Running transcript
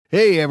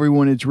Hey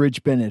everyone, it's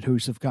Rich Bennett,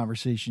 host of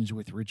Conversations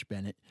with Rich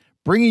Bennett,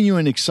 bringing you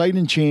an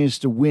exciting chance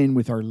to win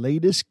with our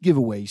latest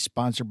giveaway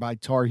sponsored by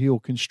Tar Heel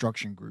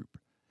Construction Group.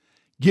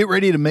 Get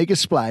ready to make a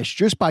splash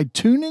just by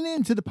tuning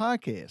in to the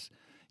podcast.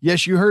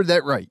 Yes, you heard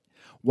that right.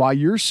 While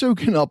you're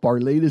soaking up our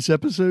latest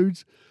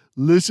episodes,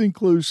 listen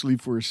closely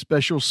for a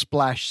special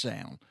splash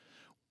sound.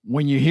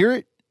 When you hear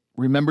it,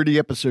 remember the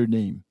episode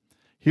name.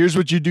 Here's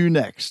what you do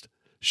next.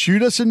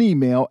 Shoot us an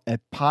email at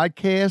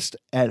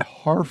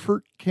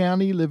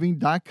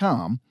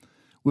podcast@harfordcountyliving.com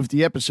with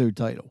the episode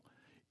title.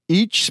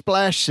 Each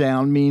splash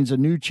sound means a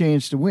new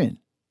chance to win.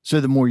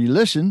 So the more you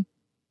listen,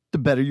 the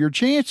better your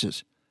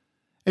chances.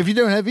 If you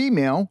don't have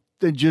email,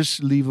 then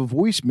just leave a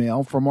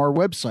voicemail from our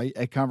website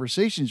at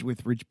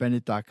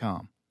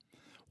conversationswithrichbennett.com.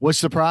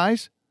 What's the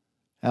prize?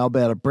 How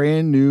about a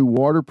brand new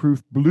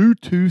waterproof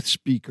Bluetooth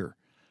speaker?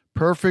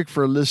 Perfect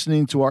for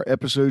listening to our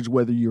episodes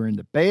whether you're in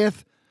the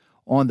bath,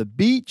 on the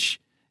beach,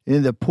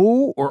 in the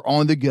pool, or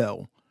on the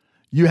go.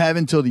 You have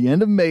until the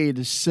end of May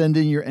to send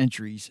in your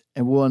entries,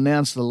 and we'll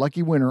announce the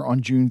lucky winner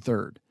on June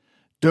 3rd.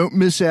 Don't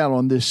miss out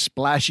on this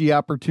splashy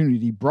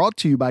opportunity brought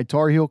to you by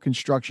Tar Heel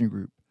Construction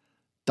Group.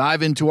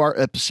 Dive into our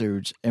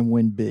episodes and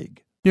win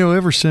big. You know,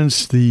 ever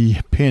since the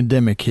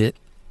pandemic hit,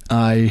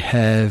 I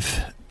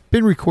have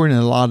been recording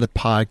a lot of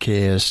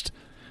podcasts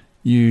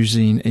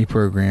using a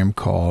program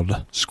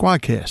called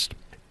Squadcast.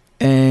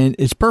 And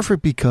it's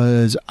perfect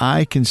because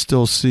I can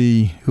still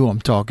see who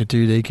I'm talking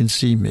to. They can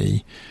see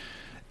me.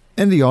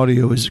 And the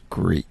audio is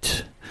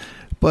great.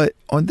 But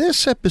on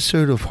this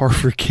episode of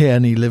Harford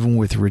County Living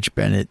with Rich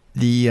Bennett,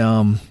 the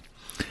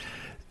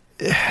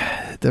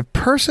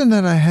person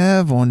that I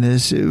have on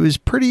this, it was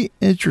pretty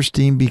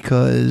interesting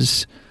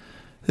because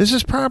this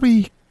has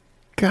probably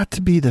got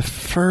to be the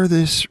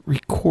furthest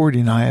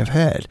recording I have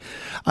had.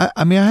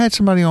 I mean, I had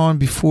somebody on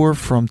before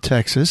from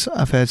Texas.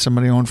 I've had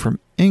somebody on from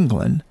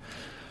England.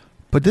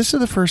 But this is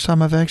the first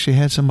time I've actually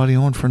had somebody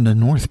on from the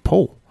North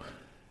Pole.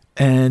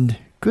 And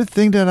good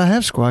thing that I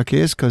have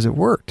Squadcast because it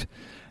worked.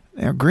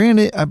 Now,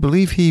 granted, I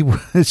believe he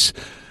was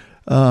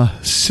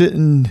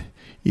sitting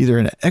either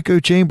in an echo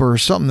chamber or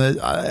something that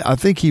I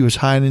think he was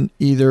hiding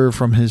either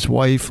from his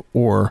wife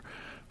or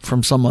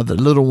from some of the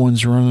little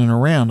ones running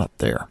around up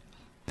there.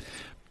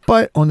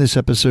 But on this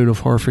episode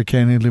of Harford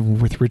County Living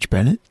with Rich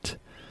Bennett,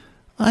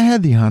 I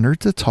had the honor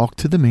to talk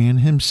to the man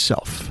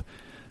himself,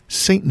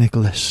 St.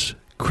 Nicholas,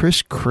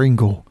 Kris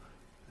Kringle,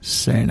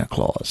 Santa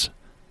Claus.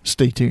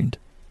 Stay tuned.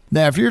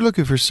 Now, if you're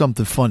looking for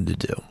something fun to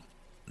do,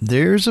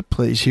 there's a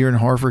place here in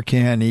Harford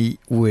County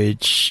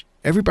which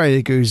everybody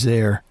that goes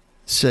there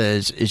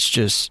says it's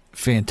just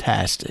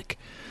fantastic.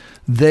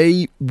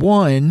 They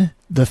won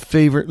the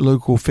favorite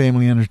local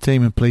family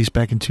entertainment place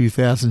back in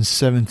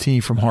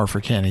 2017 from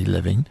Harford County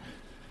Living.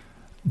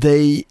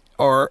 They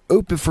are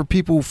open for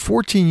people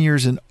 14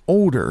 years and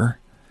older,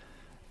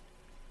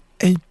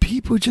 and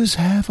people just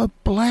have a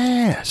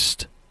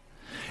blast.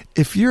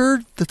 If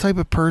you're the type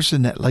of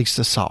person that likes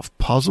to solve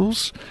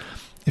puzzles,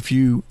 if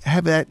you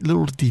have that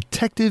little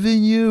detective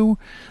in you,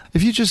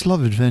 if you just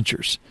love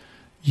adventures,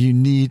 you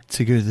need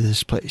to go to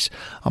this place.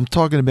 I'm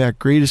talking about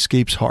Great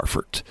Escapes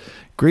Harford.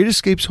 Great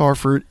Escapes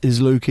Harford is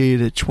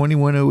located at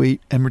 2108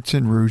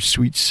 Emerton Road,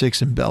 Suite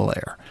 6 in Bel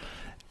Air.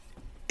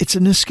 It's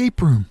an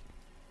escape room,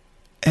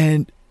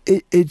 and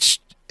it's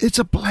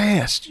a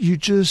blast.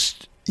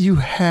 You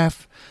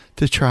have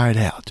to try it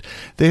out.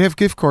 They have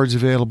gift cards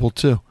available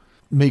too.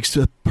 Makes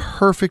the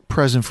perfect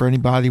present for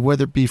anybody,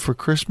 whether it be for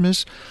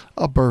Christmas,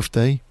 a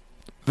birthday,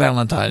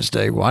 Valentine's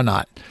Day, why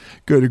not?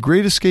 Go to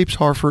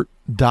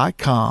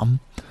greatescapesharford.com.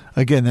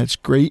 Again, that's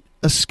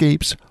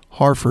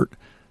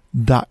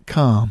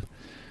greatescapesharford.com.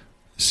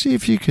 See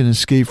if you can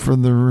escape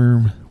from the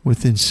room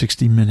within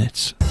 60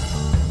 minutes.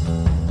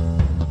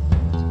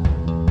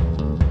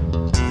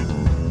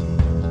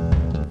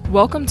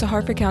 Welcome to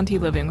Harford County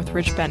Living with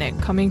Rich Bennett,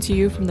 coming to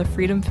you from the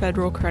Freedom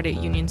Federal Credit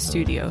Union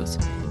studios.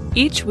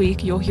 Each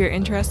week, you'll hear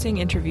interesting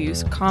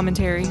interviews,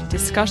 commentary,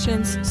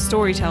 discussions,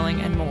 storytelling,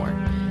 and more.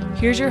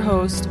 Here's your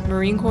host,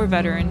 Marine Corps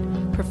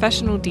veteran,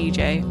 professional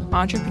DJ,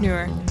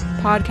 entrepreneur,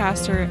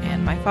 podcaster,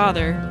 and my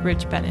father,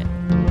 Rich Bennett.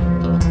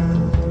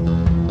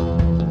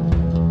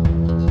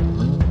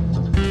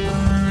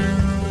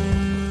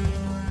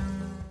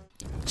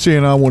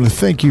 And I want to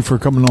thank you for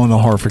coming on to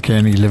Harford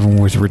County Living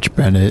with Rich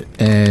Bennett.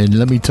 And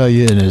let me tell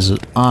you, it is an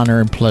honor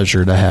and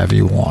pleasure to have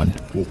you on.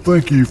 Well,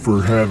 thank you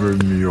for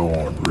having me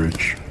on,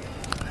 Rich.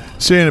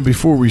 Santa,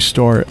 before we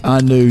start,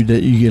 I know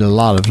that you get a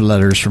lot of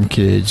letters from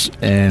kids,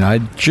 and I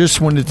just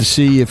wanted to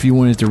see if you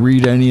wanted to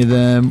read any of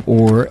them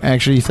or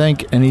actually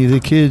thank any of the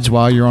kids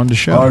while you're on the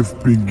show.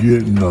 I've been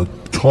getting a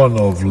ton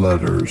of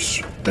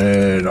letters,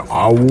 and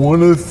I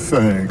want to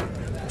thank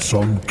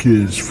some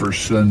kids for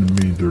sending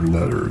me their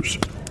letters.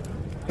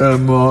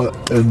 Emma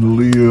and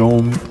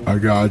Liam, I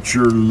got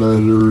your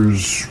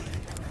letters.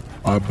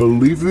 I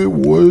believe it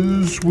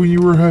was when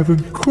you were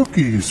having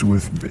cookies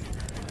with me.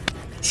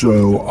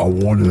 So I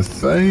want to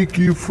thank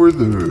you for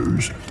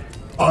those.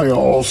 I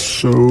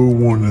also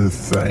want to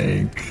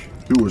thank,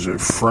 who was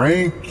it,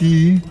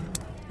 Frankie?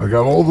 I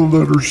got all the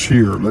letters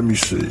here. Let me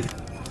see.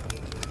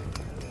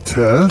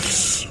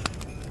 Tess.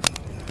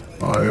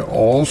 I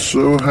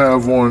also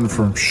have one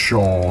from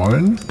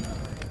Sean.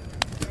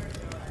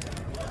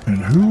 And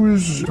who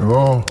is...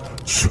 Oh,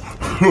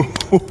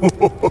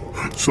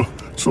 so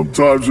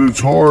sometimes it's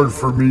hard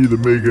for me to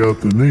make out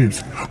the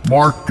names.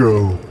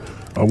 Marco.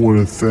 I want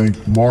to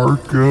thank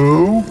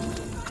Marco.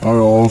 I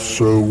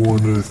also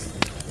want to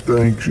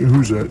thank...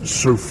 Who's that?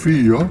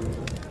 Sophia.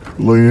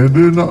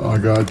 Landon, I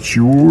got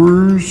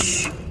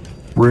yours.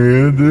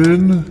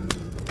 Brandon.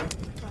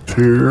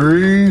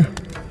 Terry.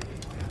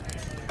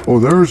 Oh,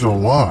 there's a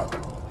lot.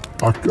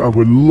 I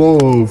would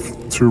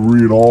love to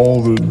read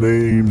all the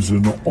names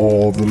and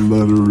all the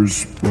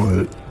letters,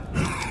 but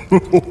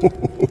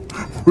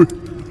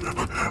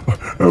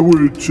that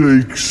would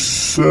take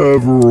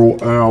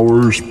several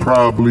hours,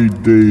 probably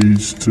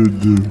days to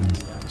do.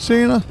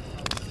 Santa,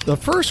 the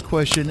first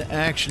question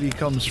actually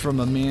comes from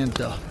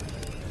Amanda.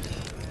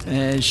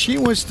 And she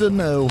wants to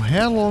know,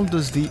 how long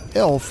does the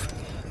elf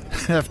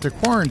have to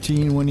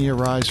quarantine when he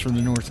arrives from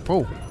the North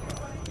Pole?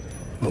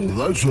 Well,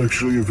 that's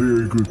actually a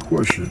very good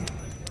question.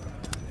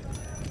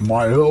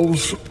 My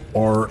elves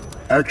are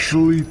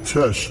actually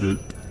tested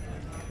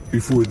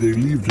before they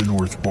leave the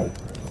North Pole.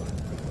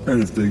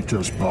 And if they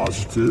test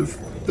positive,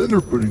 then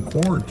they're put in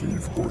quarantine,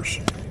 of course.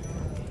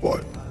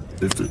 But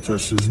if the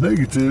test is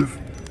negative,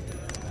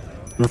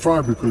 they're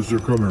fine because they're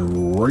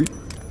coming right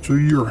to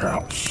your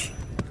house.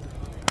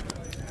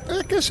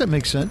 I guess that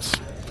makes sense.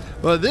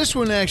 Well, this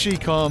one actually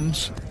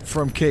comes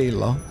from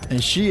Kayla,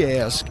 and she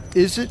asks,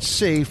 is it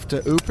safe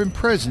to open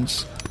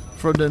presents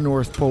from the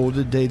North Pole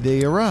the day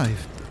they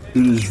arrive?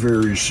 It is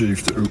very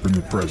safe to open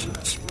the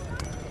presents.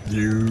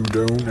 You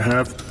don't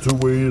have to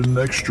wait an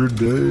extra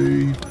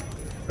day,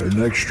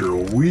 an extra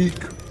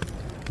week.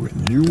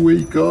 When you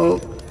wake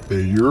up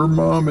and your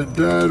mom and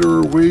dad are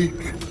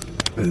awake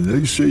and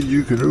they say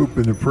you can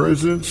open the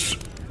presents,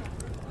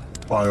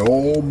 by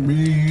all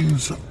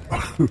means,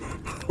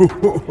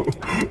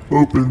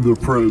 open the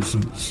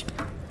presents.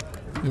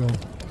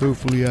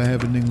 Hopefully I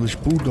have an English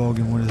bulldog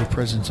in one of the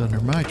presents under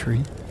my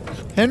tree.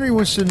 Henry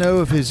wants to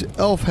know if his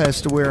elf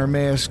has to wear a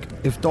mask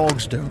if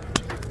dogs don't.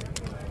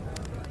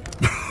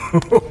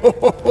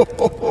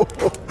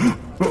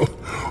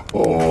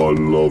 Oh, I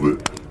love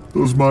it.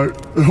 Does my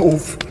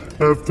elf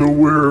have to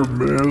wear a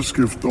mask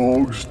if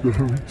dogs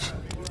don't?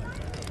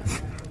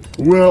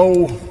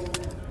 Well,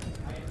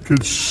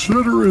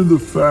 considering the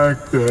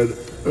fact that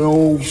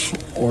elves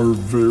are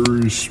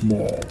very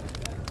small,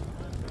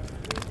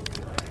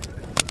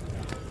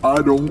 I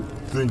don't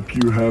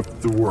think you have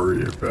to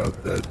worry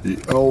about that.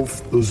 The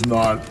elf does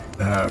not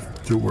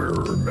have to wear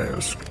a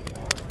mask.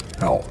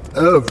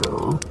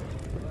 However,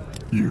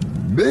 you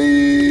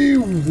may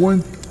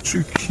want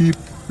to keep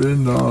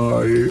an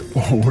eye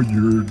on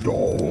your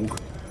dog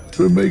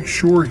to make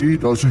sure he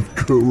doesn't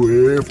go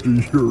after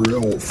your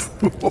elf.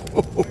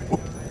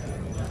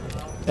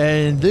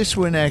 And this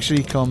one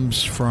actually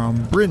comes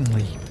from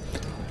Brinley.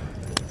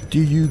 Do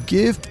you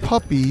give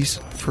puppies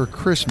for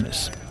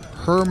Christmas?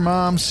 Her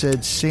mom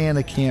said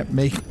Santa can't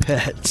make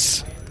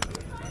pets.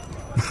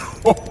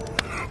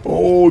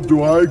 Oh,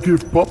 do I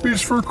give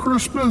puppies for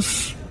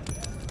Christmas?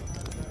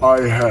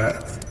 I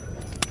have.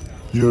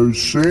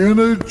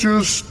 Santa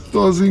just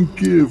doesn't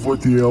give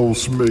what the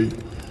elves make.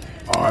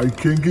 I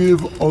can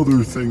give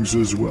other things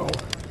as well.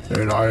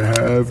 And I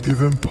have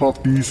given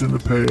puppies in the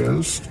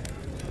past.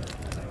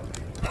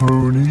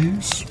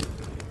 Ponies.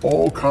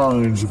 All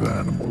kinds of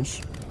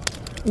animals.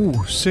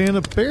 Ooh,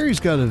 Santa, Barry's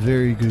got a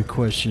very good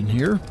question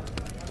here.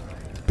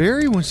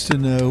 Barry wants to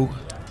know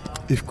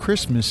if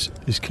Christmas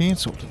is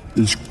canceled.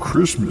 Is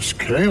Christmas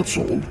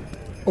canceled?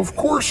 Of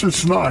course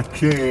it's not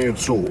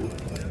canceled.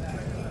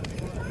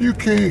 You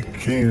can't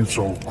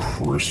cancel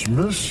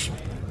Christmas.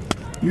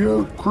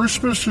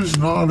 Christmas is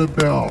not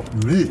about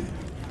me.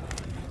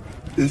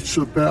 It's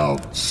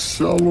about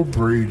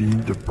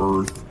celebrating the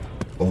birth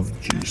of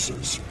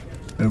Jesus.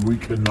 And we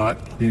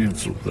cannot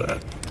cancel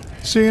that.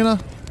 Santa,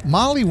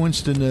 Molly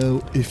wants to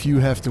know if you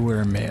have to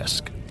wear a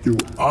mask. Do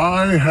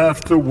I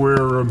have to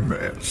wear a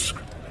mask?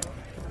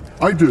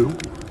 I do.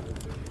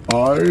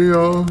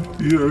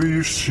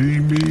 You see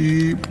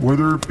me,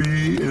 whether it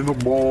be in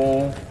a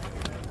mall,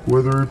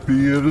 whether it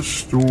be at a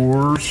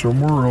store,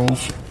 somewhere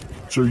else.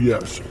 So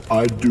yes,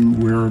 I do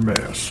wear a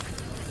mask.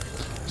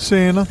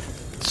 Santa,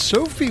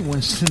 Sophie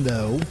wants to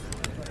know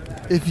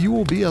if you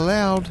will be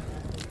allowed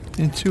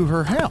into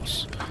her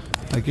house.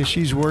 I guess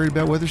she's worried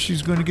about whether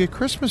she's going to get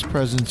Christmas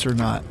presents or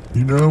not.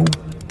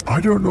 I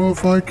don't know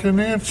if I can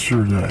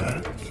answer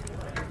that.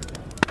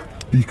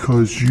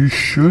 Because you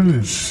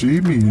shouldn't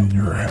see me in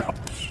your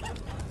house.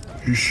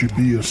 You should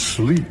be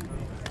asleep.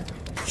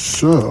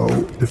 So,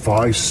 if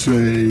I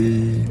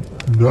say,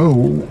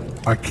 no,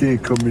 I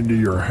can't come into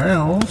your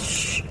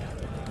house,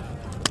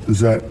 does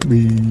that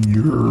mean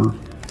you're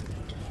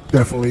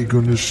definitely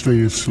going to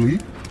stay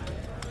asleep?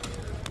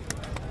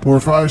 Or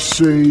if I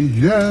say,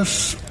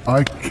 yes,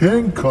 I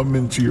can come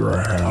into your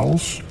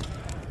house,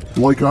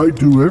 like I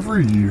do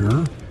every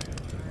year,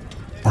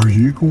 are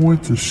you going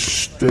to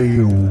stay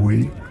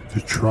awake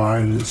to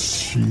try to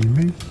see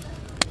me?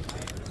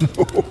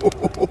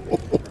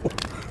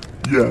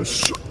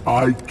 Yes,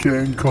 I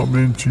can come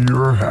into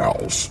your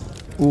house.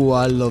 Oh,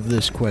 I love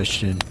this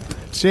question.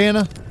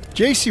 Santa,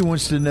 JC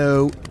wants to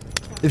know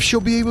if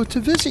she'll be able to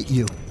visit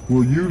you.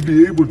 Will you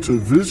be able to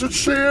visit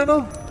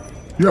Santa?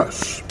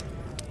 Yes.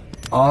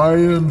 I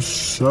am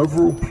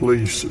several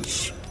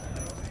places.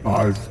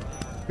 I've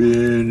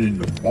been in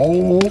the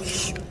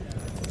malls.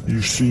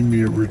 You see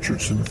me at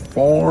Richardson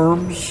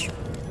Farms.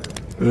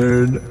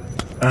 And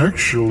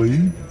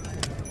actually,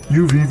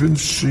 you've even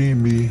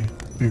seen me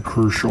in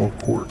Kershaw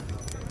Court.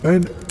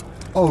 And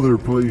other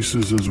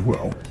places as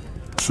well.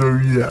 So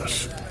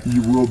yes,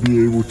 you will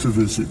be able to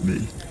visit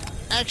me.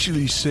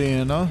 Actually,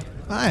 Santa,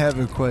 I have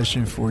a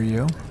question for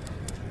you.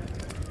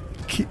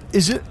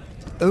 Is it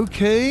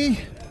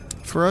okay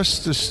for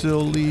us to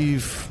still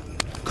leave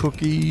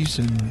cookies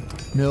and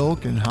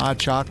milk and hot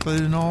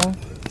chocolate and all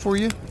for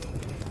you?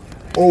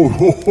 Oh,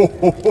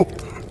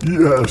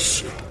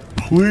 yes.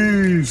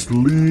 Please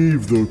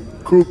leave the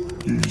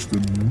cookies, the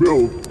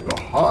milk,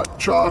 the hot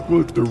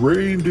chocolate, the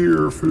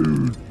reindeer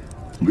food.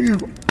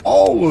 Leave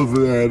all of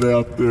that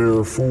out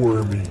there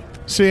for me.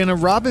 Santa,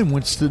 Robin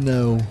wants to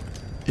know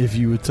if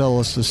you would tell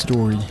us the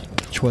story,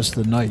 "'Twas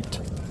the Night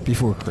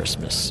Before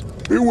Christmas."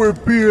 It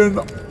would be an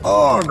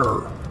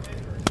honor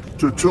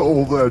to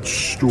tell that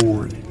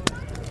story.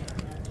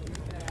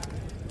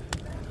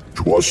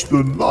 'Twas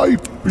the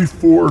night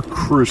before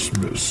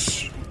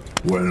Christmas,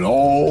 when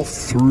all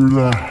through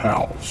the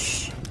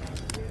house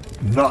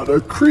not a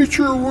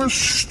creature was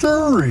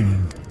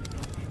stirring,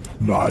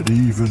 not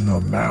even a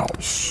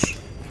mouse.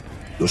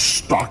 The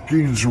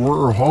stockings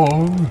were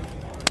hung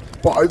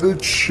by the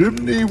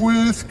chimney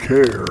with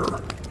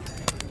care,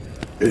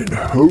 in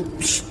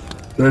hopes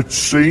that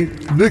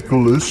St.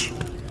 Nicholas,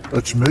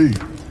 that's me,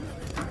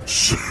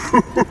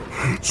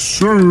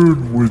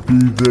 soon would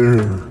be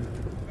there.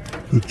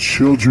 The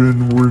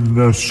children were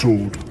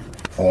nestled,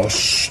 all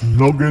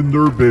snug in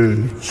their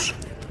beds,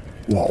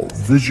 while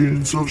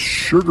visions of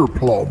sugar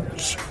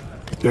plums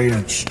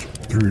danced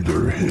through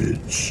their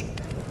heads.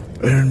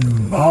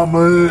 And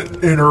Mama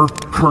in her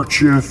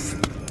kerchief,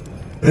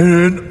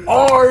 and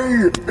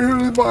I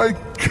in my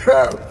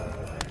cap,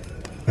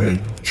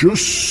 had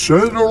just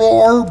settled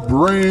our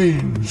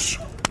brains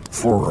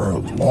for a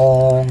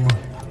long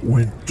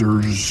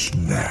winter's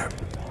nap.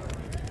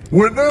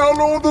 When out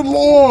on the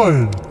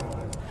lawn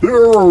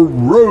there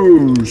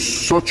arose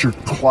such a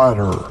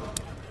clatter,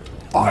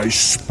 I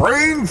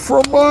sprang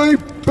from my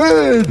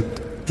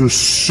bed to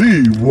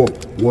see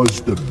what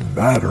was the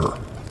matter.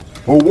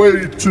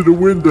 Away to the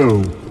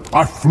window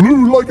I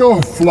flew like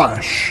a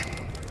flash,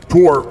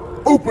 tore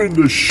open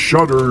the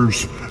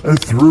shutters and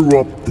threw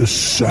up the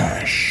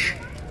sash.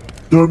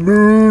 The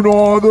moon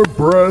on the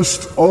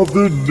breast of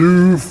the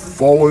new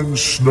fallen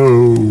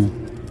snow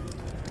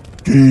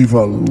gave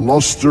a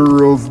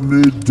luster of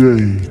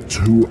midday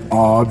to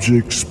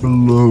objects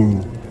below,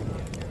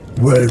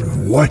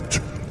 when what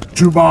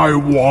to my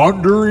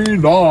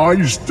wandering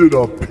eyes did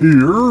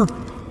appear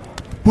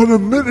but a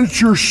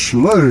miniature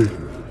sleigh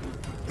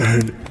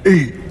and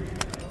 8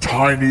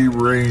 tiny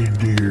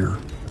reindeer,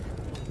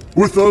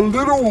 with a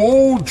little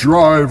old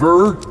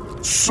driver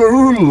so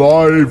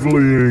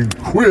lively and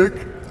quick,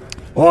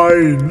 I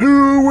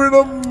knew in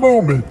a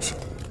moment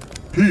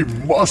he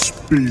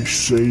must be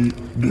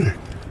Saint Nick.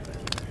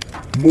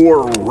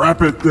 More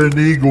rapid than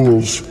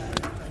eagles,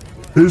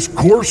 his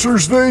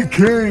coursers they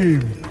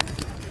came,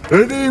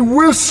 and he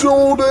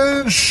whistled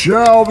and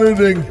shouted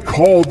and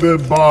called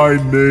them by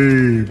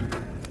name.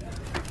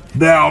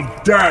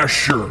 Now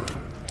Dasher,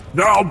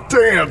 now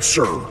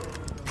Dancer,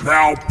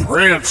 now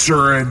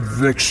Prancer and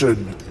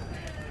Vixen,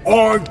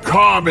 on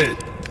Comet,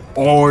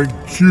 on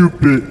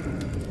Cupid,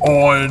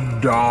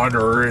 on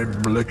Donner and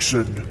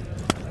Blixen,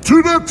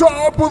 to the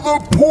top of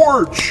the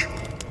porch,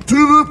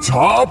 to the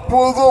top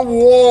of the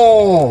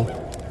wall.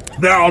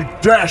 Now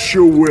dash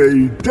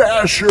away,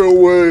 dash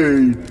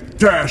away,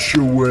 dash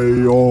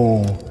away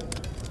all,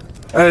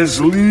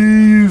 as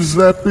leaves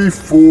that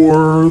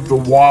before the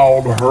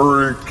wild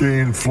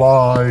hurricane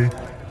fly,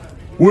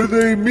 when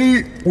they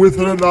meet with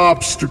an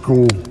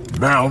obstacle,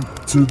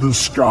 mount to the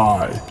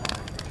sky.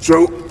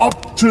 So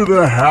up to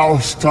the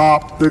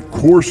housetop the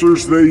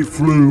coursers they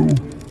flew,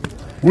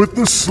 with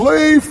the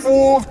sleigh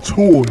full of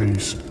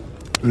toys,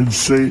 and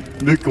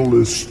St.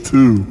 Nicholas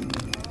too.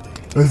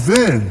 And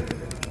then,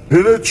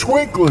 in a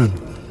twinkling,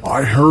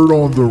 I heard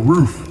on the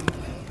roof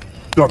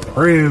the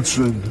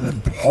prancing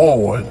and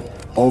pawing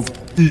of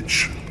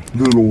each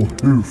little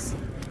hoof.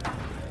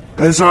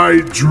 As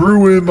I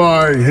drew in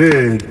my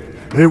head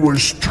and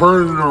was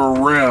turning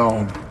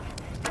around,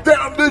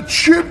 down the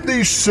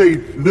chimney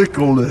St.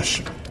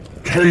 Nicholas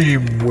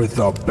came with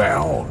a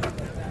bound.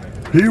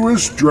 He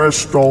was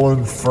dressed all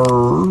in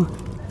fur,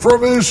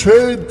 from his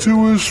head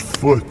to his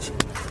foot,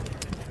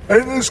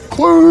 and his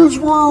clothes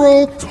were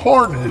all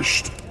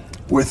tarnished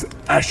with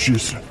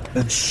ashes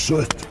and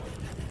soot.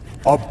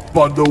 A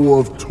bundle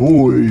of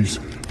toys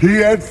he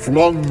had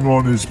flung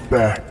on his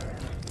back,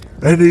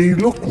 and he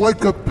looked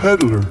like a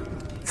peddler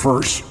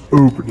first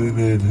opening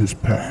in his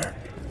pack.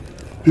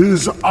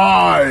 His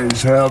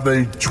eyes, how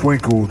they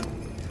twinkled.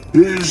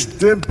 His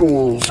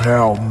dimples,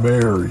 how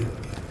merry.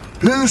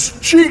 His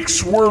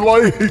cheeks were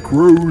like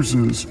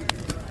roses.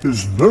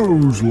 His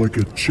nose like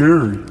a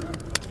cherry.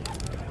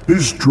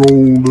 His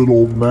droll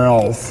little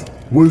mouth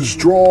was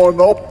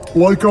drawn up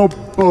like a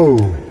bow,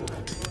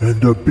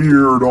 and the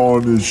beard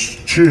on his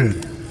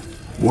chin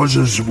was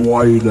as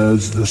white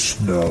as the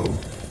snow.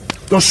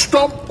 The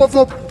stump of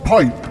a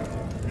pipe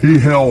he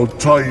held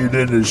tight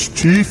in his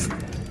teeth,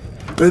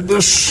 and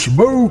the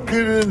smoke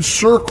it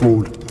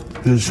encircled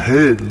his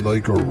head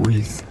like a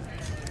wreath.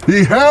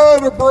 He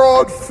had a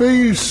broad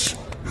face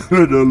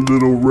and a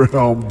little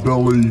round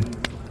belly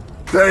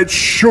that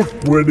shook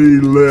when he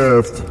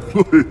laughed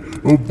like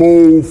a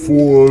bowl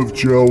full of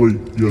jelly.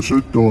 Yes,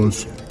 it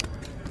does.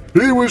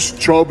 He was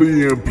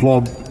chubby and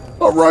plump,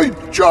 a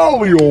right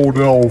jolly old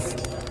elf,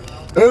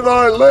 and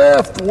I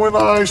laughed when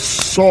I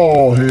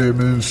saw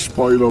him in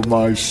spite of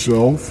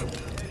myself.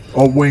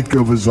 A wink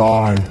of his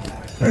eye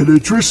and a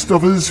twist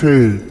of his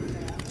head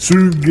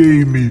soon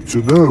gave me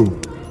to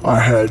know I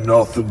had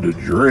nothing to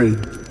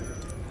dread.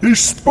 He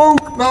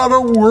spoke not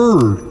a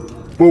word,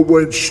 but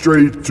went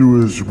straight to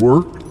his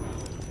work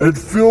and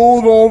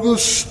filled all the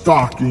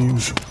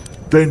stockings,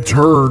 then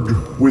turned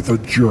with a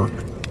jerk,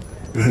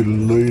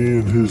 and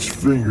laying his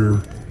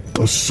finger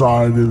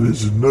aside of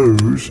his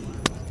nose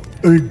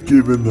and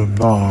giving a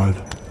nod,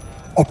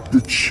 up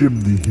the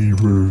chimney he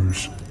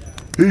rose.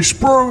 He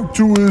sprung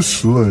to his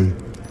sleigh,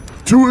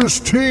 to his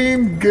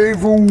team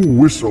gave a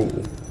whistle,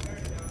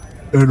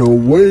 and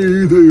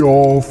away they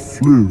all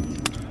flew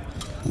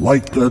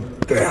like the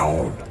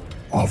down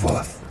of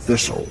a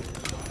thistle.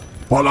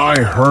 But I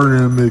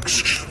heard him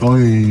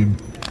exclaim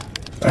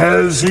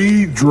as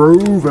he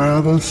drove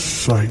out of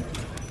sight,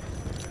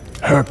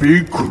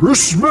 "Happy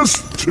Christmas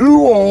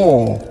to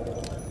all,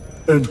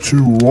 and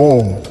to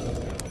all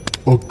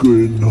a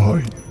good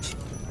night."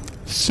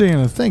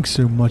 Santa, thanks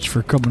so much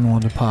for coming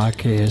on the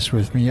podcast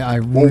with me. I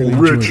really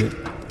Rich, enjoyed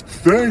it.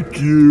 Thank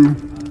you.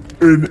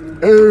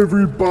 And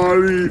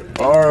everybody,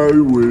 I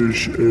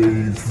wish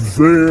a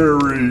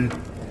very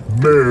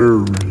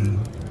Merry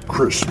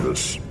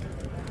Christmas.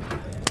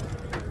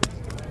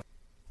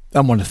 I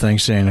want to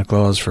thank Santa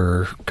Claus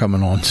for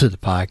coming on to the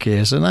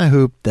podcast, and I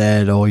hope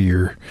that all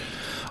you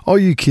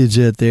kids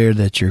out there,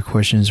 that your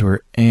questions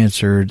were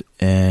answered,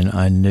 and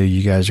I know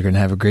you guys are going to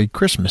have a great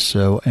Christmas.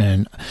 So,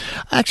 and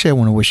actually, I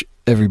want to wish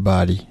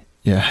everybody,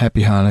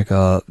 happy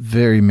Hanukkah,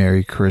 very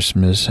Merry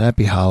Christmas,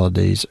 happy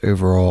holidays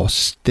overall.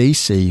 Stay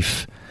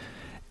safe,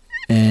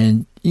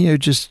 and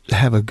just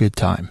have a good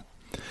time.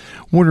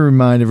 Want to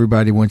remind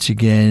everybody once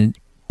again,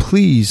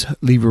 please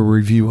leave a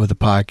review of the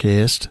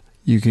podcast.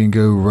 You can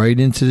go right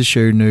into the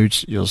show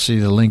notes. You'll see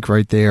the link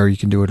right there. You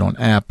can do it on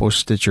Apple,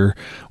 Stitcher,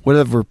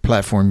 whatever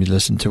platform you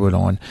listen to it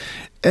on.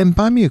 And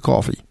buy me a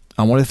coffee.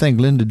 I want to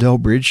thank Linda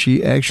Delbridge.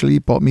 She actually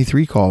bought me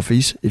 3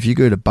 coffees. If you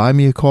go to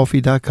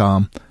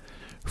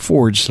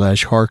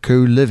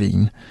buymeacoffee.com/Harco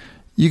Living,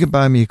 you can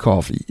buy me a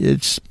coffee.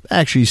 It's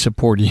actually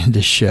supporting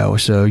the show,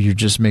 so you're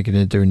just making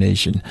a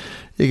donation.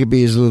 It could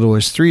be as little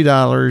as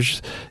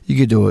 $3. You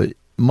could do it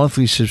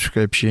monthly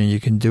subscription. You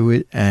can do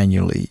it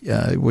annually,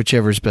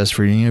 whichever is best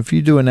for you. If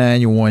you do an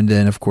annual one,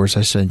 then of course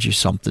I send you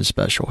something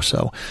special.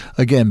 So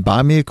again,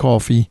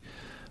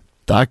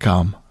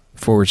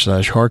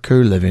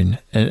 buymeacoffee.com/Harco Living,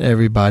 and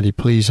everybody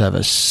please have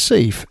a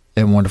safe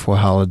and wonderful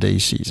holiday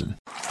season.